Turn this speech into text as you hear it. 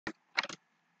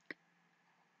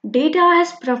Data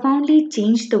has profoundly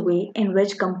changed the way in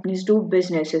which companies do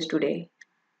businesses today.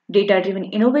 Data driven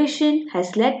innovation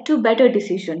has led to better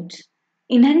decisions,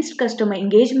 enhanced customer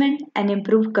engagement, and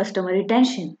improved customer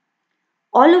retention,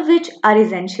 all of which are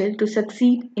essential to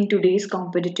succeed in today's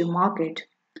competitive market.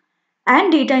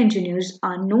 And data engineers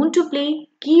are known to play a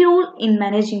key role in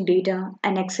managing data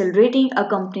and accelerating a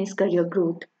company's career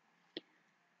growth,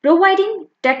 providing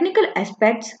technical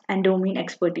aspects and domain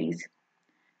expertise.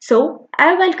 So,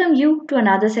 I welcome you to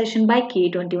another session by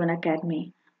K21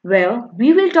 Academy, where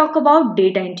we will talk about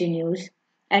data engineers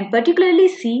and particularly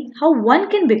see how one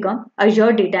can become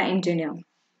Azure Data Engineer.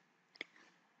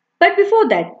 But before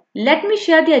that, let me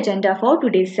share the agenda for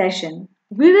today's session.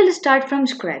 We will start from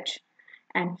scratch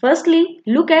and firstly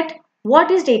look at what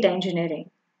is data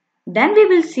engineering. Then we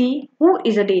will see who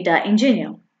is a data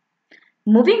engineer.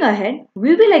 Moving ahead,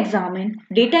 we will examine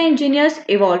data engineers'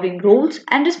 evolving roles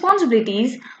and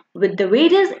responsibilities with the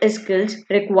various skills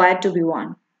required to be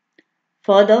won.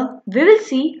 Further, we will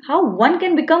see how one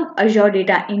can become Azure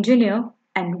Data Engineer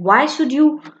and why should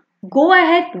you go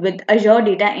ahead with Azure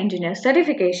Data Engineer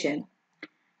certification.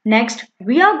 Next,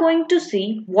 we are going to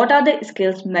see what are the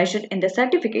skills measured in the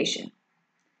certification.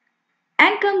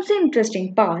 And comes the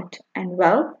interesting part, and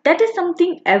well, that is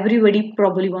something everybody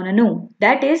probably want to know.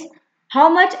 That is how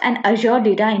much an Azure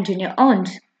Data Engineer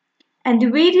earns and the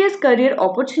various career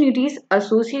opportunities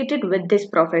associated with this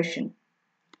profession.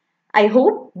 I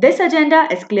hope this agenda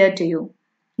is clear to you.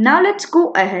 Now let's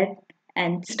go ahead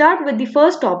and start with the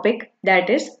first topic, that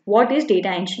is what is data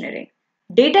engineering.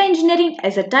 Data engineering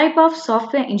is a type of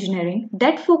software engineering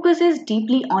that focuses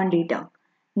deeply on data,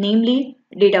 namely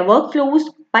data workflows,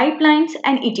 pipelines,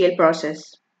 and ETL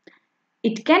process.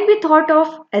 It can be thought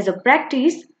of as a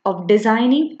practice of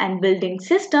designing and building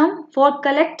systems for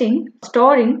collecting,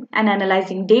 storing, and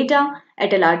analyzing data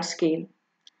at a large scale.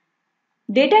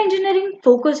 Data engineering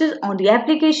focuses on the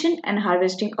application and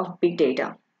harvesting of big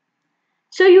data.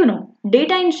 So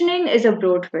data engineering is a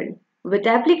broad field with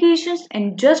applications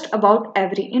in just about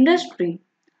every industry.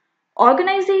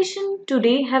 Organizations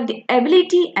today have the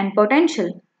ability and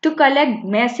potential to collect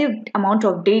massive amount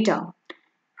of data,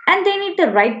 and they need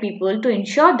the right people to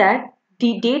ensure that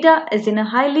the data is in a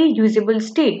highly usable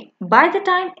state by the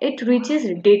time it reaches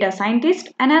data scientists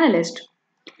and analysts.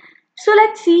 So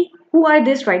let's see who are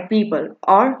these right people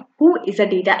or who is a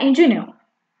data engineer.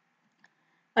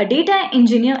 A data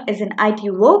engineer is an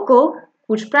IT worker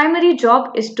whose primary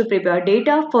job is to prepare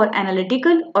data for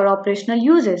analytical or operational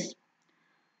uses.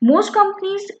 Most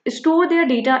companies store their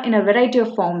data in a variety of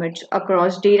formats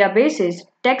across databases,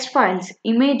 text files,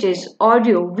 images,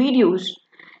 audio, videos,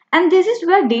 and this is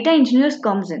where data engineers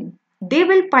comes in. They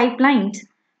build pipelines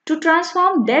to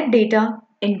transform that data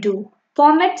into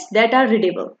formats that are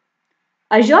readable.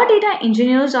 Azure data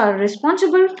engineers are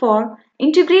responsible for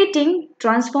integrating,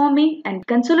 transforming, and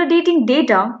consolidating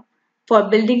data for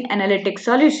building analytic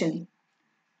solutions.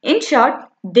 In short,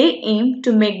 they aim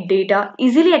to make data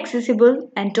easily accessible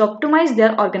and to optimize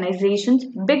their organization's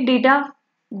big data.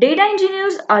 Data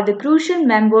engineers are the crucial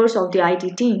members of the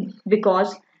IT team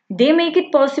because they make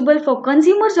it possible for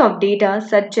consumers of data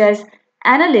such as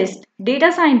analysts, data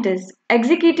scientists,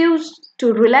 executives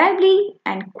to reliably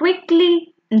and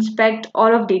quickly inspect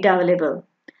all of data available.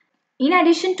 In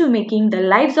addition to making the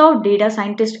lives of data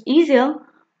scientists easier,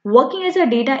 working as a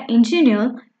data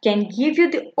engineer can give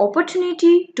you the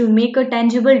opportunity to make a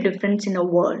tangible difference in the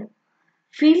world.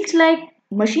 Fields like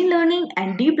machine learning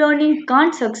and deep learning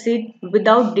can't succeed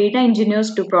without data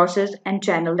engineers to process and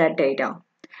channel that data.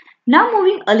 Now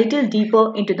moving a little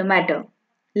deeper into the matter.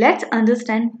 Let's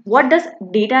understand what does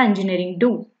data engineering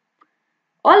do?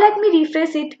 Or let me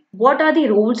rephrase it, what are the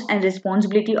roles and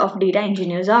responsibility of data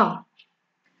engineers are?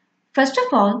 First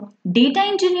of all, data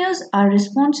engineers are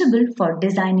responsible for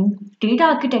designing data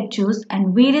architectures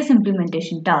and various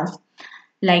implementation tasks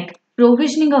like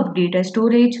provisioning of data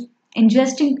storage,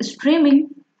 ingesting streaming,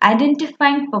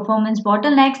 identifying performance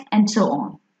bottlenecks, and so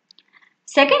on.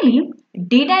 Secondly,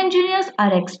 data engineers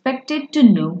are expected to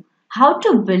know how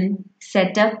to build,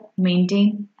 set up,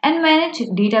 maintain, and manage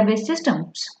database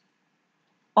systems.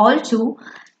 Also,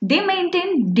 they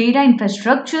maintain data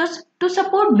infrastructures to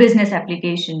support business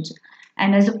applications.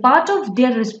 And as a part of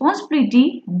their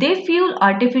responsibility, they fuel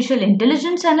artificial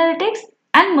intelligence analytics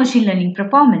and machine learning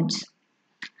performance.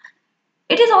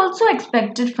 It is also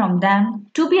expected from them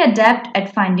to be adept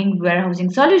at finding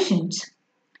warehousing solutions.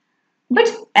 But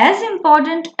as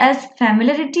important as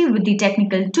familiarity with the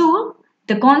technical tool,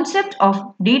 the concept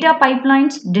of data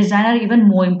pipelines design are even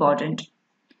more important.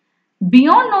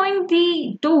 Beyond knowing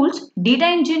the tools, data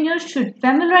engineers should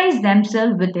familiarize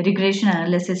themselves with regression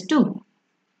analysis too.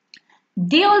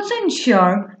 They also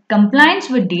ensure compliance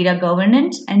with data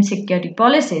governance and security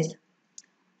policies.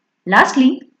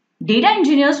 Lastly, data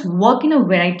engineers work in a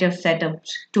variety of setups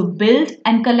to build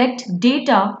and collect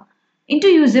data into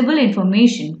usable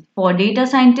information for data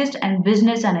scientists and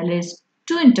business analysts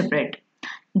to interpret.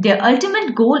 Their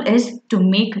ultimate goal is to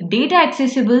make data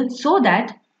accessible so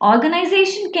that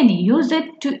organizations can use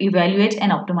it to evaluate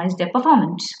and optimize their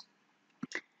performance.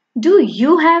 Do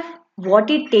you have what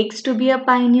it takes to be a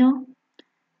pioneer?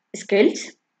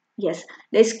 Skills? Yes,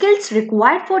 the skills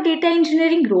required for data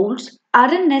engineering roles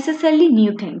aren't necessarily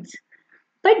new things,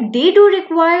 but they do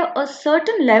require a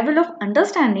certain level of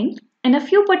understanding in a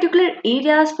few particular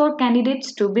areas for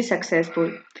candidates to be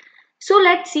successful. So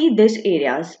let's see these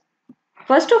areas.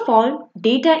 First of all,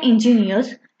 data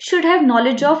engineers should have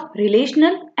knowledge of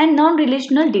relational and non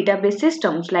relational database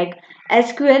systems like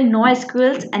SQL,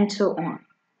 NoSQLs, and so on.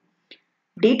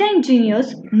 Data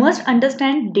engineers must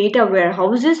understand data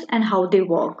warehouses and how they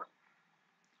work.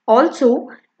 Also,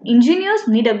 engineers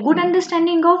need a good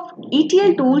understanding of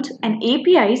ETL tools and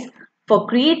APIs for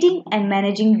creating and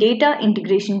managing data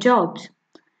integration jobs.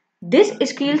 These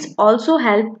skills also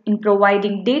help in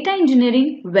providing data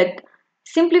engineering with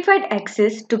simplified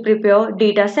access to prepare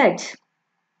data sets.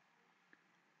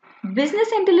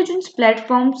 Business intelligence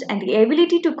platforms and the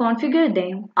ability to configure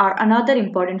them are another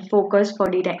important focus for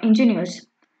data engineers.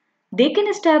 They can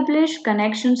establish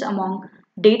connections among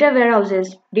data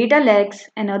warehouses, data lakes,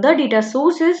 and other data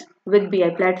sources with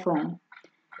BI platform.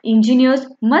 Engineers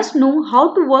must know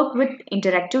how to work with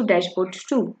interactive dashboards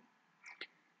too.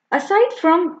 Aside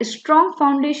from a strong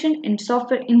foundation in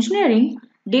software engineering,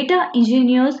 data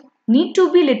engineers need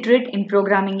to be literate in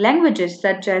programming languages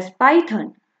such as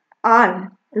Python,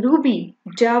 R, Ruby,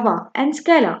 Java, and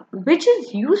Scala, which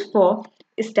is used for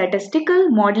statistical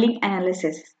modeling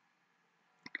analysis.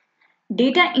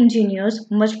 Data engineers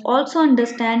must also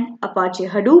understand Apache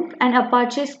Hadoop and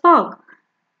Apache Spark,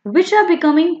 which are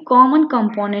becoming common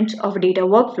components of data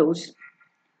workflows.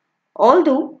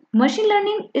 Although machine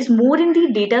learning is more in the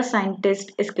data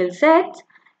scientist skill sets,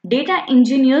 data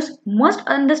engineers must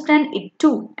understand it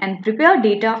too and prepare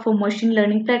data for machine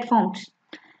learning platforms.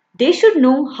 They should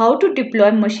know how to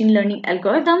deploy machine learning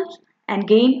algorithms and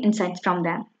gain insights from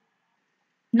them.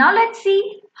 Now let's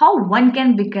see how one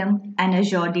can become an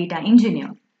Azure data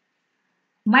engineer.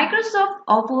 Microsoft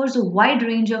offers a wide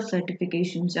range of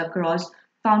certifications across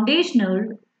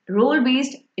foundational, role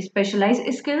based,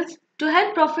 specialized skills to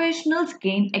help professionals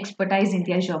gain expertise in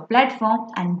the Azure platform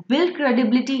and build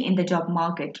credibility in the job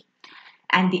market.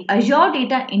 And the Azure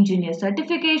Data Engineer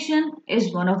certification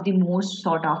is one of the most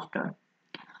sought after.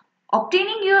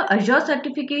 Obtaining your Azure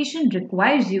certification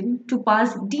requires you to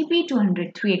pass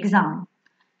DP-203 exam.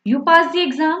 You pass the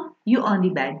exam, you earn the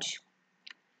badge.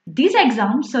 This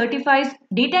exam certifies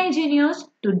data engineers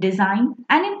to design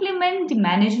and implement the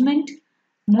management,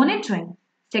 monitoring,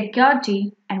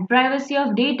 security, and privacy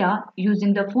of data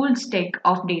using the full stack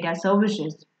of data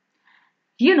services.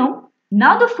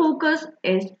 Now the focus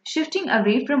is shifting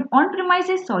away from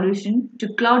on-premises solution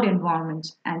to cloud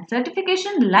environments, and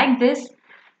certification like this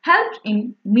helps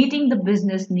in meeting the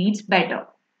business needs better.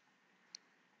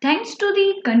 Thanks to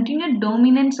the continued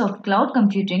dominance of cloud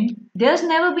computing, there's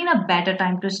never been a better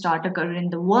time to start a career in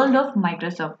the world of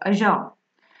Microsoft Azure.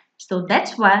 So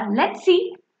that's why let's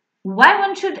see why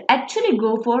one should actually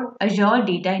go for Azure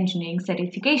Data Engineering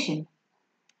certification.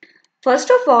 First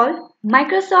of all,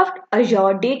 Microsoft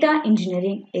Azure Data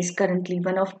Engineering is currently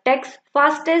one of tech's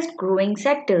fastest growing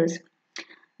sectors.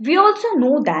 We also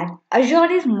know that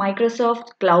Azure is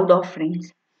Microsoft's cloud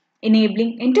offerings,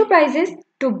 enabling enterprises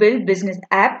to build business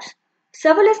apps,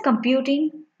 serverless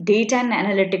computing, data and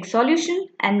analytics solutions,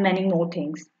 and many more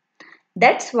things.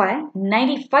 That's why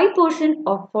 95%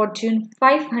 of Fortune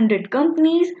 500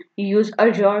 companies use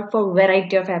Azure for a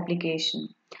variety of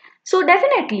applications. So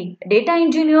definitely, data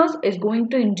engineers is going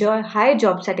to enjoy high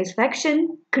job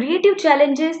satisfaction, creative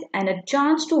challenges, and a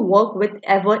chance to work with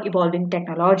ever-evolving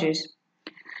technologies.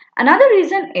 Another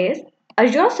reason is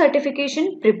Azure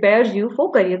certification prepares you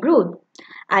for career growth.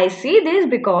 I say this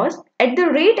because at the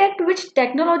rate at which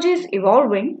technology is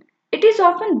evolving, it is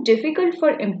often difficult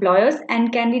for employers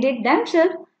and candidates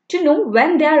themselves to know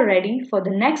when they are ready for the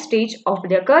next stage of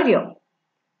their career.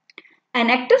 An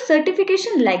active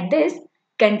certification like this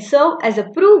can serve as a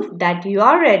proof that you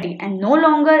are ready and no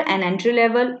longer an entry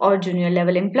level or junior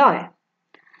level employee.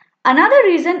 Another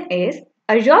reason is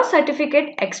Azure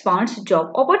certificate expands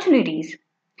job opportunities.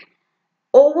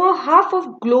 Over half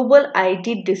of global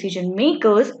IT decision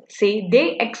makers say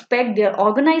they expect their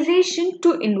organization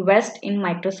to invest in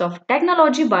Microsoft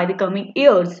technology by the coming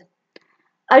years.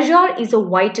 Azure is a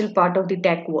vital part of the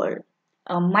tech world.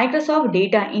 A Microsoft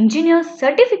Data Engineer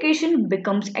certification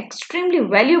becomes extremely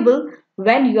valuable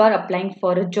when you are applying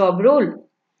for a job role.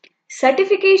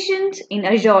 Certifications in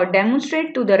Azure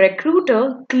demonstrate to the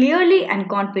recruiter clearly and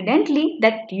confidently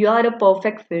that you are a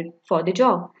perfect fit for the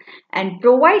job and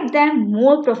provide them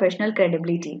more professional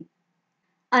credibility.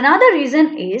 Another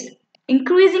reason is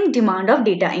increasing demand of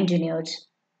data engineers.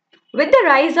 With the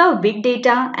rise of big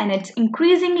data and its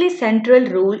increasingly central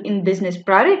role in business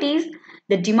priorities,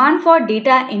 the demand for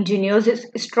data engineers is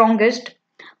strongest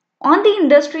on the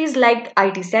industries like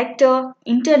IT sector,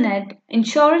 internet,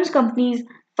 insurance companies,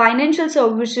 financial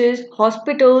services,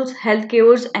 hospitals,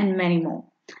 healthcare, and many more.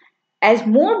 As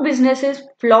more businesses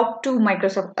flock to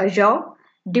Microsoft Azure,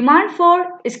 demand for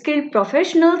skilled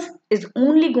professionals is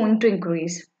only going to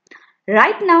increase.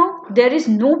 Right now, there is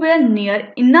nowhere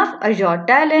near enough Azure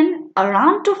talent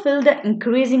around to fill the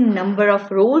increasing number of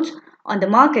roles on the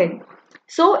market.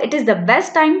 So, it is the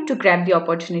best time to grab the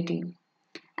opportunity.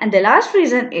 And the last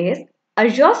reason is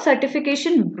Azure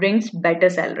certification brings better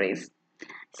salaries.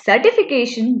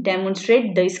 Certification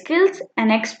demonstrates the skills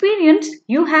and experience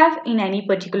you have in any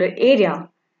particular area.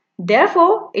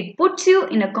 Therefore, it puts you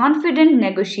in a confident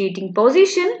negotiating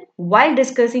position while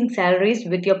discussing salaries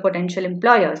with your potential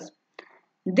employers.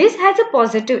 This has a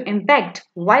positive impact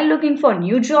while looking for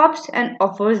new jobs and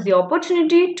offers the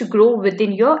opportunity to grow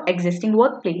within your existing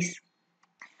workplace.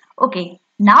 Okay,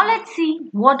 now let's see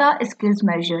what are skills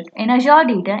measured in Azure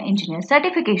Data Engineer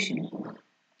certification.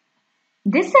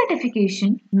 This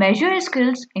certification measures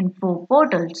skills in four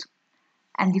portals,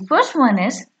 and the first one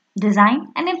is design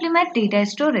and implement data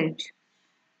storage.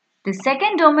 The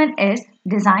second domain is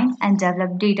design and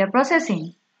develop data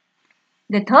processing.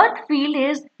 The third field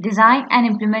is design and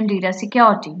implement data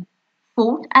security.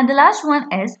 Fourth and the last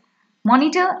one is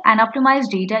monitor and optimize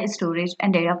data storage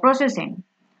and data processing.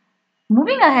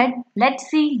 Moving ahead, let's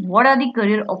see what are the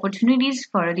career opportunities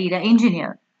for a data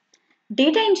engineer.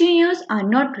 Data engineers are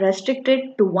not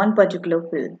restricted to one particular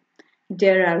field.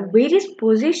 There are various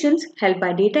positions held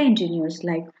by data engineers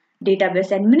like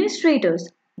database administrators,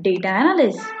 data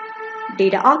analysts,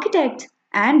 data architects,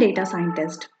 and data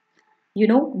scientists.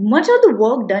 Much of the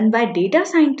work done by data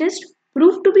scientists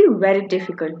proved to be very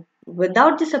difficult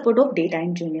without the support of data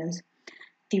engineers.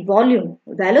 The volume,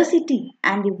 velocity,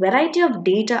 and the variety of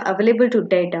data available to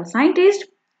data scientists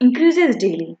increases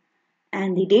daily,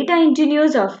 and the data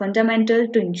engineers are fundamental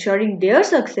to ensuring their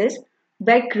success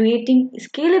by creating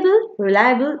scalable,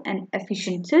 reliable, and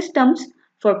efficient systems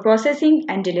for processing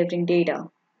and delivering data.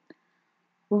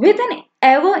 With an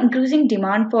ever increasing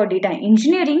demand for data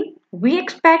engineering, we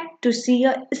expect to see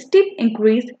a steep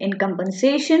increase in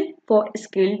compensation for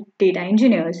skilled data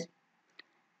engineers.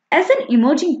 As an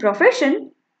emerging profession,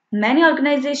 many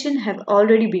organizations have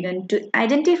already begun to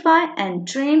identify and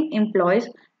train employees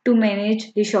to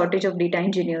manage the shortage of data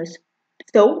engineers.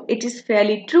 So, it is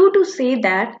fairly true to say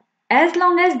that as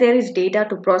long as there is data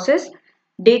to process,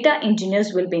 data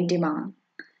engineers will be in demand.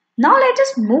 Now, let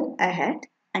us move ahead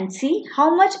and see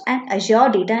how much an Azure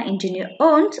data engineer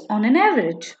earns on an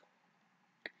average.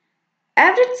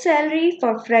 Average salary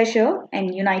for fresher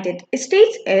in United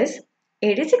States is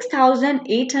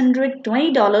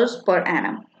 $86,820 per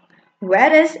annum,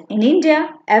 whereas in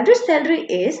India, average salary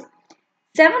is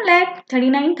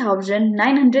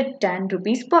 7,39,910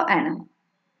 rupees per annum.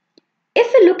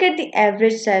 If we look at the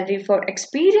average salary for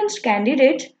experienced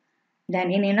candidates, then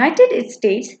in United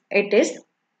States it is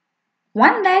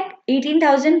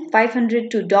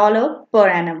 $1,18,502 per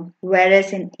annum,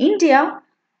 whereas in India,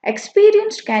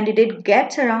 experienced candidate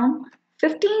gets around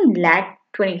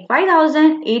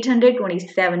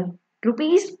 15,25,827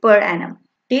 rupees per annum.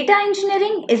 Data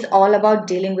engineering is all about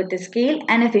dealing with the scale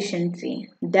and efficiency.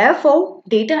 Therefore,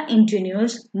 data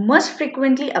engineers must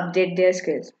frequently update their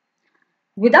skills.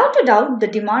 Without a doubt, the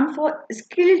demand for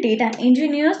skilled data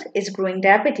engineers is growing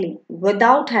rapidly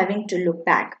without having to look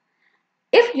back.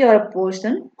 If you're a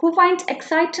person who finds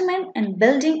excitement in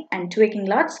building and tweaking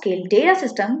large-scale data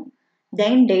systems,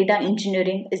 then data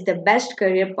engineering is the best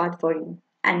career path for you,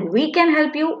 and we can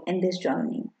help you in this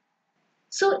journey.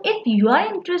 So, if you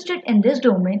are interested in this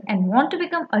domain and want to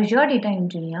become Azure Data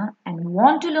Engineer and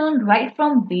want to learn right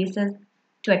from basics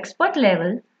to expert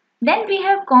level, then we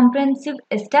have comprehensive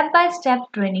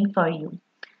step-by-step training for you.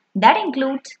 That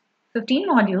includes 15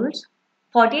 modules,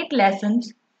 48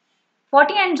 lessons,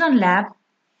 40 hands-on lab,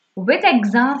 with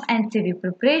exam and CV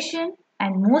preparation,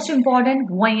 and most important,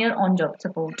 1 year on job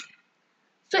support.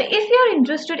 So, if you are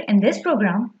interested in this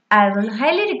program, I will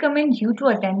highly recommend you to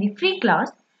attend the free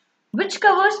class, which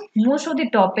covers most of the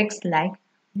topics like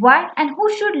why and who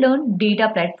should learn data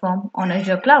platform on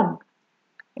Azure Cloud,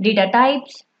 data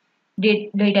types,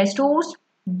 data stores,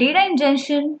 data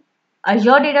ingestion,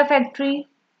 Azure Data Factory,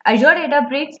 Azure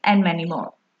Databricks, and many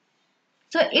more.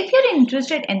 So if you're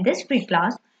interested in this free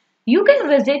class, you can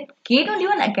visit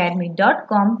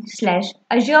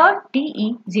k21academy.com/Azure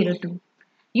DE02.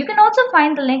 You can also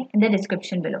find the link in the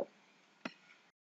description below.